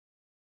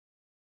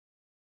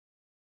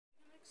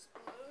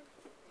explode?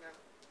 No.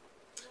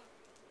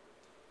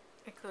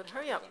 It could.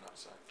 Hurry up. They're not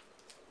signed.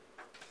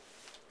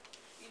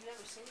 You've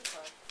never seen the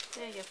car.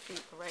 Yeah, your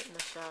feet right in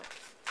the shot.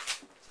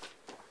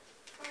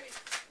 Probably a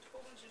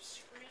whole bunch of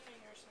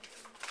screaming or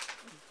something.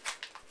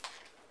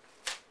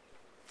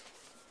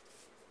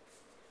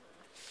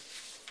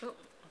 Oh,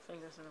 my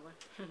finger's in the way.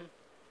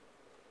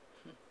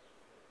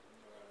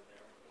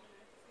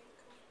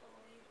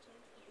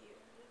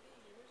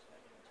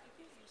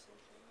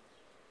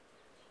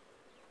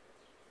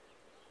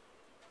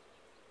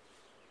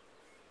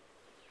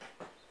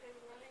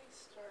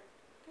 Start.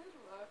 Good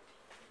luck.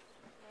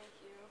 Thank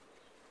you.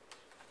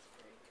 That's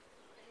very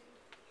kind.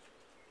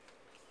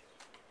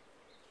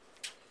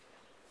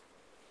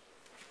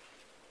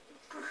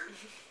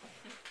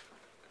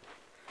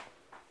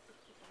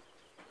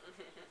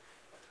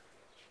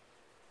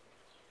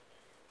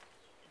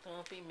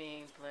 Don't be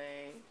mean,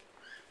 Blake.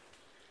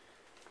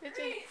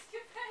 Grace,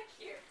 get back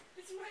here.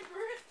 It's my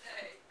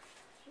birthday.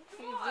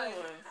 What are you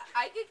doing?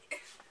 I get.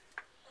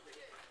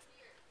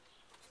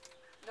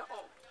 No.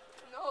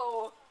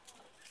 No.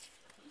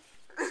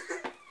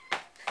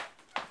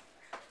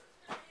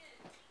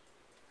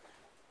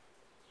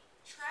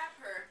 Trap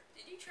her.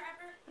 Did you trap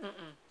her?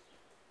 Mm-mm.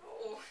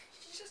 Oh,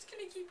 she's just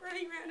gonna keep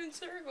running around in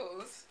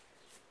circles.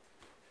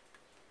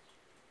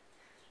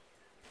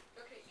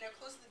 Okay, now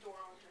close the door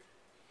on her.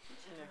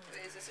 Yeah.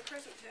 Wait, is this a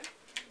present too?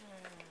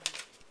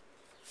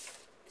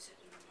 Is it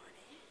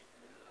money?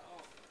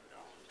 Oh,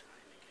 long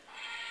time ago.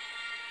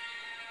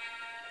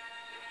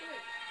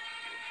 Good.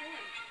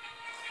 Good.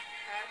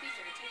 Happy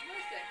 13th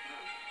birthday,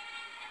 Mom.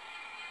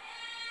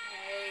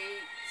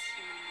 Hey,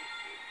 to you.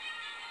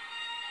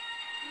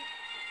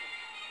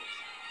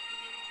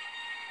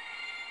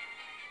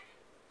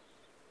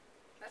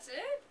 That's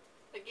it?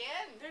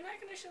 Again? They're not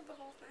gonna show the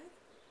whole thing?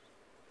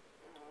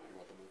 You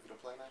want the movie to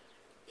play now?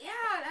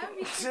 Yeah, that would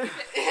be stupid.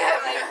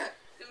 Like,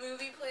 the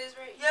movie plays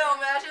right here. Yo,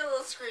 imagine a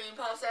little screen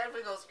pops out and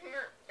it goes,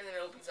 and then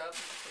it opens up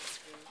and it's the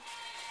screen.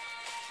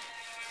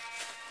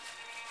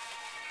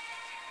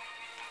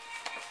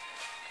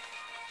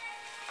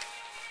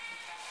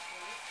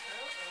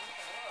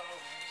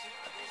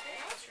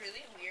 That's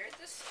really weird.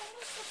 This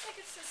almost looks like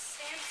it's a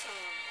Samsung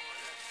on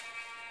it.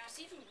 What's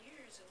even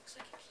weirder is it looks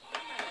like a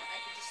camera that I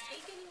can just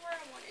take anywhere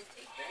I want and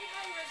take very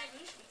high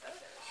resolution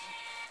photos.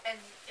 And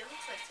it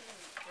looks like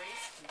something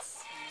Grace can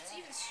see. What's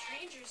even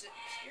stranger is it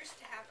appears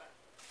to have a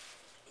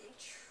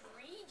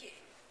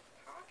intriguing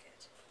pocket.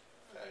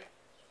 Hey,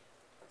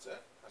 that's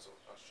it? Has a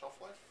shelf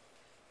life?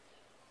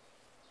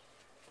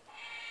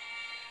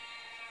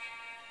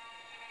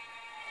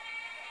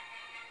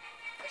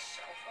 A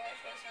shelf life?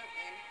 What does that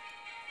mean?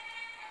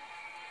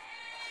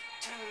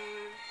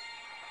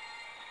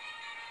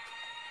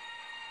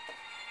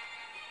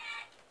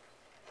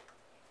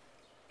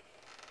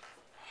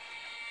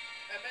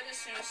 I bet as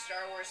soon as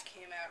Star Wars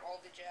came out,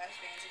 all the jazz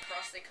bands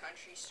across the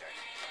country started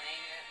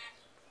playing it.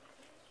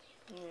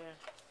 Yeah.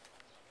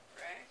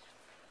 Right?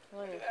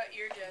 What What about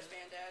your jazz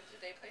band, Dad?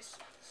 Did they play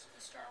the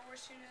Star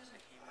Wars tune as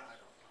it came I out?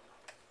 don't know.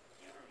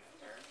 You don't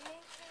remember?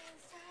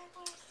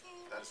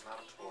 That is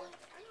not a toy.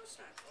 I know it's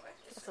not a toy.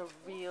 It's a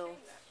real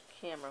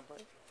camera,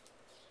 Blake.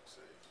 It's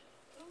a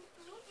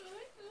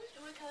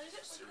What color is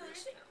it? What color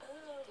serious is it?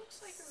 camera. Oh, looks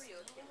like a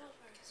real camera.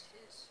 Yes,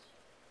 it is.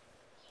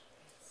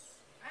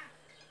 Wow,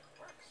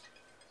 works.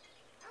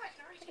 Oh, I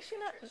can already Is take she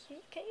not? pictures.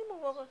 Can you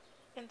move over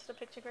into the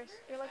picture, Grace?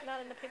 You're like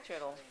not in the picture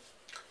at all.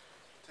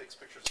 Takes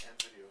pictures and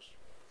videos.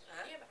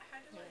 Yeah, but how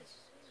do I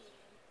Yes. zoom?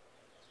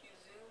 You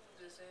zoom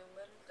the zoom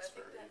button. I It's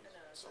think very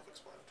that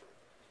self-explanatory.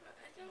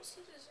 I don't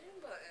see the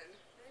zoom button.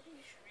 maybe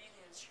you should read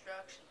the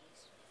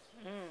instructions.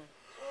 Mm.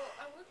 Well,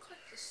 I would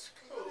click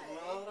display. A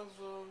lot of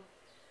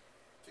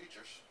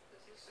features.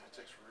 Is this And it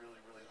takes really,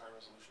 really high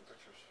resolution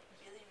pictures.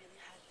 Really, really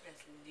high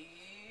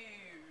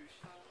resolution.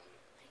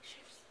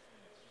 pictures?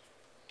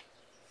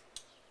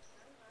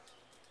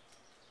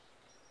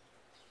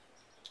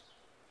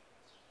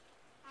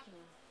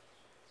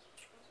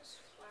 What's this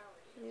flower?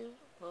 You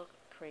look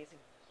crazy.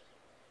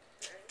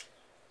 Okay.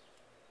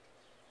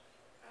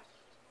 Oh,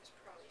 it's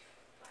probably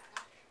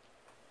flash.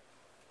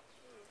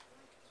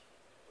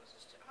 What's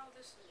this? Oh,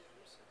 this is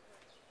zooms.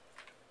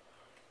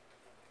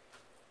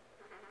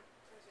 Okay.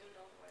 I zoomed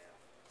all the way up.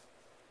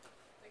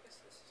 I guess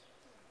this is.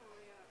 Oh,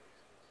 yeah, that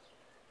makes sense.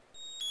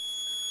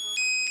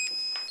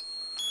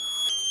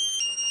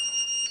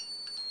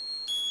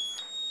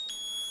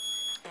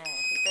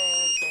 Happy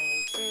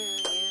birthday to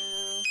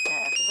you.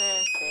 Happy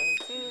birthday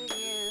to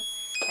you.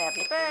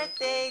 Happy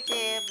birthday,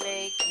 dear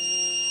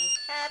Blakey.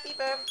 Happy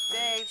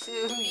birthday to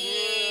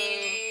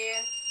you.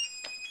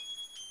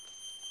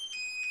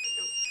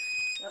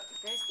 Oh,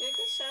 Grace, get a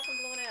good shot from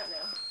blowing out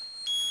now.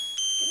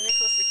 Get in there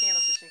close to the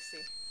candle so she can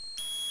see.